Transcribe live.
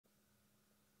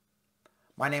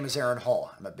My name is Aaron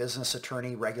Hall. I'm a business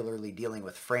attorney regularly dealing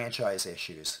with franchise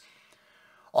issues.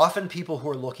 Often people who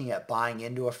are looking at buying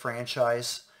into a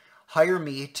franchise hire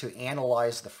me to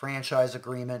analyze the franchise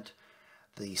agreement,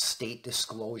 the state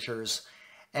disclosures,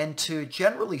 and to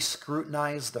generally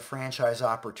scrutinize the franchise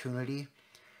opportunity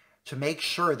to make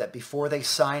sure that before they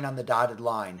sign on the dotted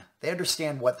line, they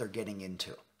understand what they're getting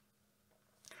into.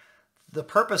 The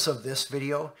purpose of this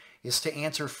video is to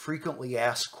answer frequently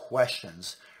asked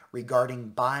questions regarding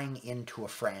buying into a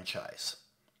franchise.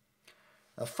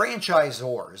 Now,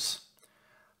 franchisors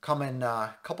come in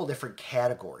a couple different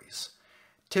categories.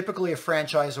 Typically, a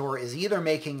franchisor is either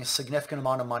making a significant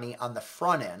amount of money on the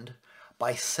front end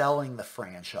by selling the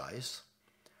franchise,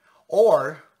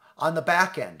 or on the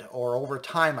back end, or over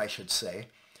time, I should say,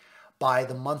 by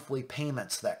the monthly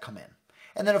payments that come in.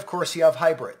 And then, of course, you have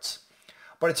hybrids.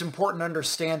 But it's important to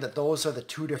understand that those are the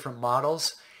two different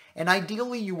models. And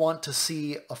ideally, you want to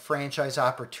see a franchise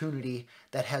opportunity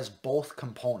that has both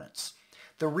components.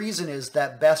 The reason is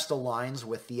that best aligns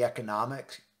with the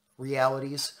economic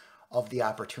realities of the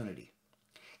opportunity.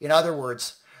 In other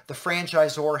words, the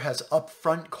franchisor has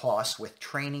upfront costs with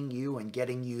training you and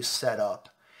getting you set up.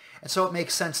 And so it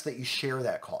makes sense that you share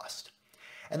that cost.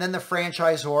 And then the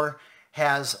franchisor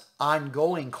has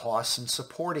ongoing costs in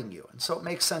supporting you. And so it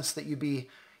makes sense that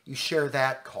you share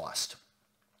that cost.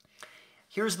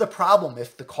 Here's the problem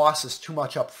if the cost is too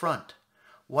much up front.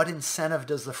 What incentive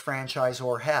does the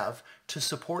franchisor have to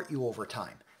support you over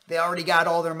time? They already got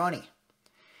all their money.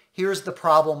 Here's the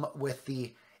problem with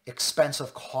the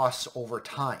expensive costs over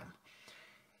time.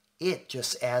 It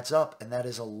just adds up, and that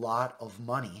is a lot of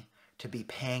money to be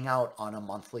paying out on a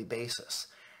monthly basis.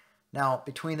 Now,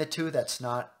 between the two, that's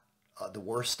not the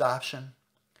worst option,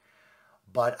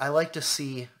 but I like to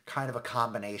see kind of a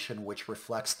combination which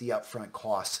reflects the upfront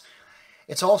costs.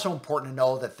 It's also important to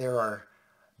know that there are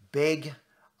big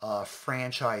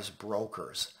franchise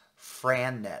brokers,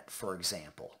 FranNet, for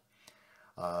example.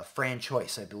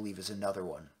 FranChoice, I believe, is another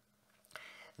one.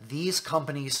 These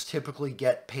companies typically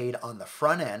get paid on the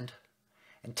front end,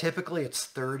 and typically it's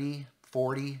 $30,000,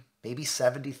 $40,000, maybe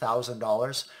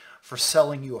 $70,000 for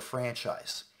selling you a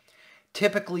franchise.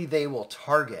 Typically, they will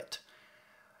target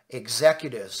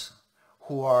executives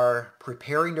who are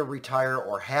preparing to retire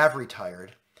or have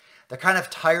retired. They're kind of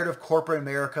tired of corporate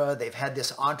America. They've had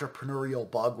this entrepreneurial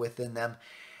bug within them,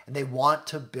 and they want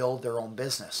to build their own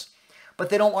business. But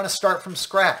they don't want to start from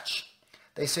scratch.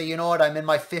 They say, you know what, I'm in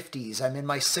my 50s, I'm in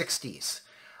my 60s.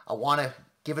 I want to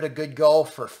give it a good go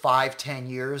for 5, 10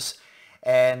 years,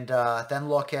 and then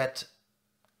look at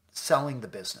selling the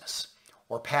business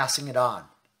or passing it on.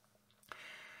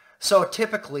 So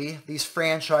typically, these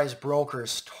franchise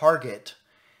brokers target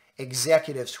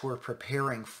executives who are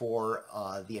preparing for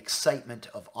the excitement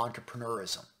of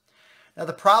entrepreneurism. Now,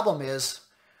 the problem is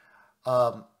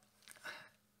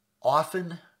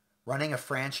often running a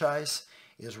franchise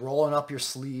is rolling up your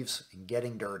sleeves and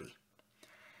getting dirty.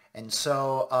 And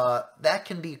so that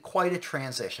can be quite a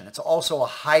transition. It's also a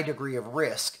high degree of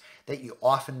risk that you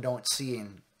often don't see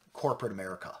in corporate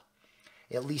America,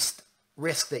 at least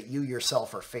risk that you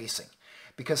yourself are facing.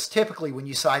 Because typically when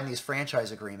you sign these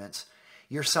franchise agreements,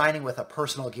 you're signing with a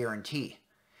personal guarantee,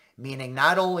 meaning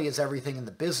not only is everything in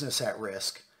the business at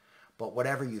risk, but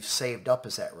whatever you've saved up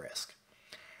is at risk.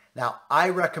 Now, I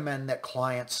recommend that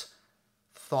clients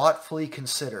thoughtfully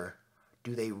consider,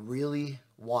 do they really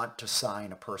want to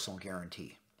sign a personal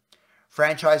guarantee?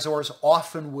 Franchisors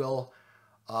often will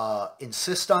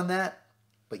insist on that,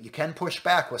 but you can push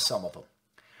back with some of them.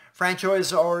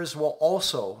 Franchisors will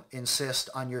also insist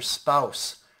on your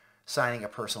spouse signing a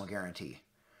personal guarantee.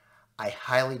 I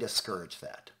highly discourage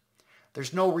that.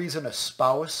 There's no reason a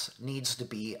spouse needs to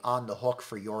be on the hook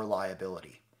for your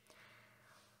liability.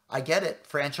 I get it.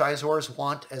 Franchisors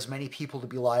want as many people to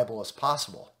be liable as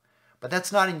possible, but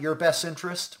that's not in your best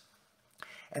interest.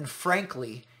 And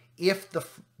frankly, if the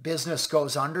business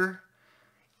goes under,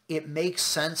 it makes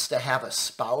sense to have a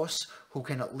spouse who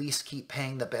can at least keep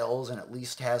paying the bills and at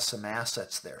least has some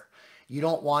assets there. You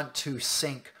don't want to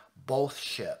sink both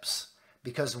ships,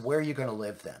 because where are you going to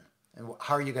live then? And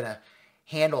how are you going to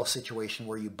handle a situation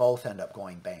where you both end up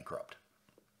going bankrupt?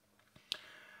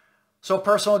 So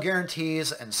personal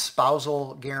guarantees and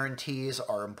spousal guarantees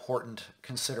are important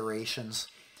considerations.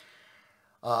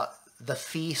 The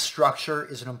fee structure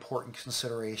is an important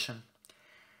consideration.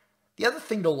 The other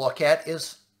thing to look at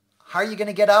is, how are you going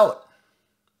to get out?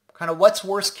 Kind of what's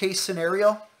worst case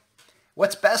scenario?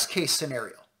 What's best case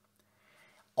scenario?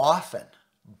 Often,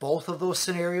 both of those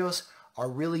scenarios are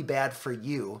really bad for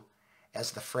you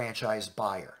as the franchise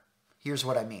buyer. Here's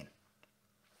what I mean.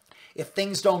 If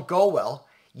things don't go well,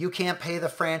 you can't pay the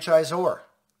franchisor.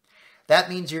 that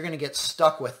means you're going to get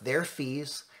stuck with their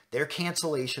fees, their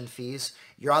cancellation fees.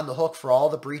 You're on the hook for all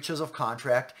the breaches of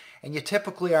contract, and you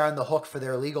typically are on the hook for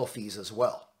their legal fees as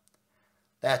well.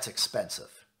 That's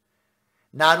expensive.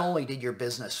 Not only did your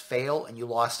business fail and you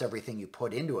lost everything you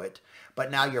put into it, but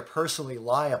now you're personally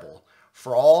liable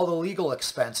for all the legal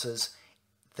expenses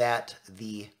that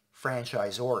the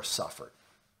franchisor suffered.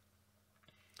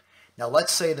 Now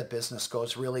let's say the business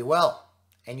goes really well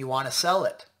and you want to sell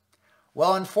it.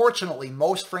 Well, unfortunately,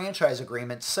 most franchise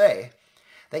agreements say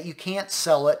that you can't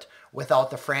sell it without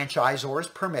the franchisor's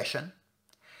permission.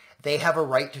 They have a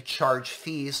right to charge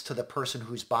fees to the person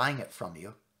who's buying it from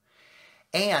you.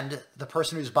 And the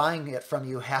person who's buying it from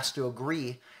you has to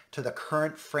agree to the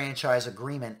current franchise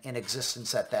agreement in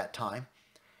existence at that time.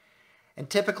 And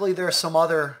typically there are some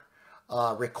other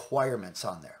requirements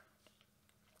on there.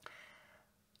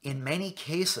 In many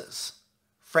cases,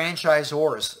 franchisees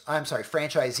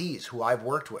who I've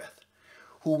worked with,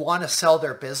 who want to sell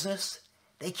their business,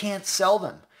 they can't sell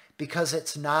them because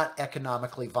it's not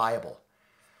economically viable.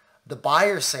 The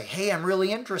buyers say, hey, I'm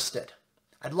really interested.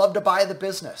 I'd love to buy the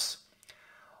business.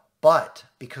 But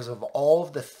because of all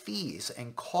of the fees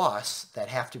and costs that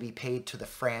have to be paid to the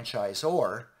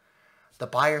franchisor, the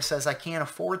buyer says, I can't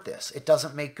afford this. It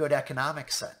doesn't make good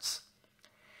economic sense.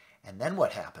 And then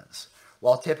what happens?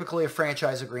 Well, typically a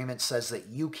franchise agreement says that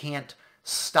you can't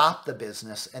stop the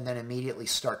business and then immediately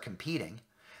start competing.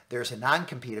 There's a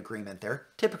non-compete agreement there.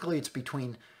 Typically it's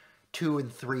between 2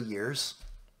 and 3 years.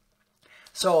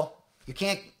 So you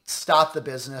can't stop the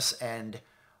business and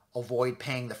avoid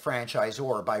paying the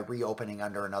franchisor by reopening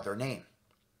under another name.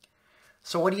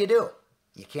 So what do?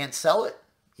 You can't sell it.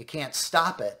 You can't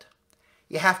stop it.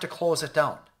 You have to close it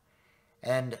down.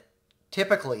 And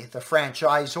typically the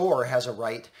franchisor has a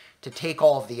right to take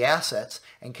all of the assets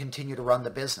and continue to run the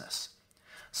business.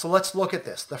 So let's look at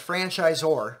this. The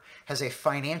franchisor has a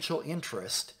financial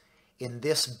interest in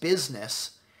this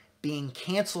business being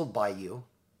canceled by you,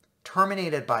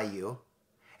 terminated by you,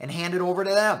 and handed over to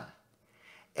them.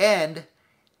 And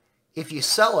if you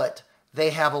sell it, they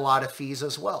have a lot of fees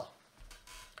as well.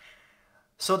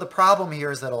 So the problem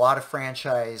here is that a lot of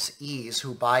franchisees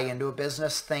who buy into a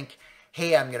business think,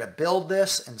 hey, I'm going to build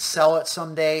this and sell it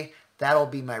someday. That'll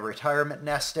be my retirement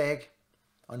nest egg.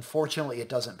 Unfortunately, it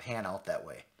doesn't pan out that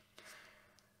way.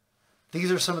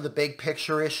 These are some of the big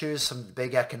picture issues, some of the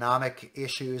big economic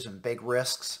issues and big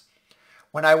risks.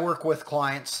 When I work with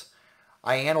clients,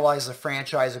 I analyze the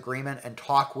franchise agreement and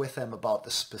talk with them about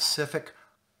the specific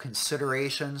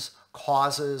considerations,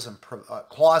 clauses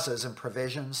and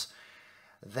provisions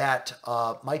that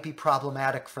might be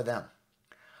problematic for them.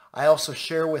 I also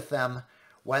share with them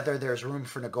whether there's room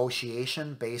for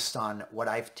negotiation based on what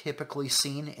I've typically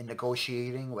seen in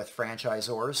negotiating with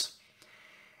franchisors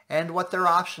and what their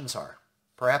options are.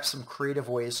 Perhaps some creative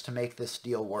ways to make this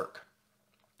deal work.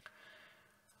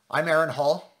 I'm Aaron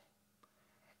Hall.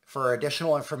 For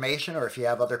additional information, or if you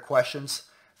have other questions,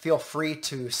 feel free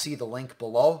to see the link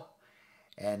below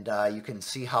and you can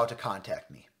see how to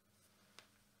contact me.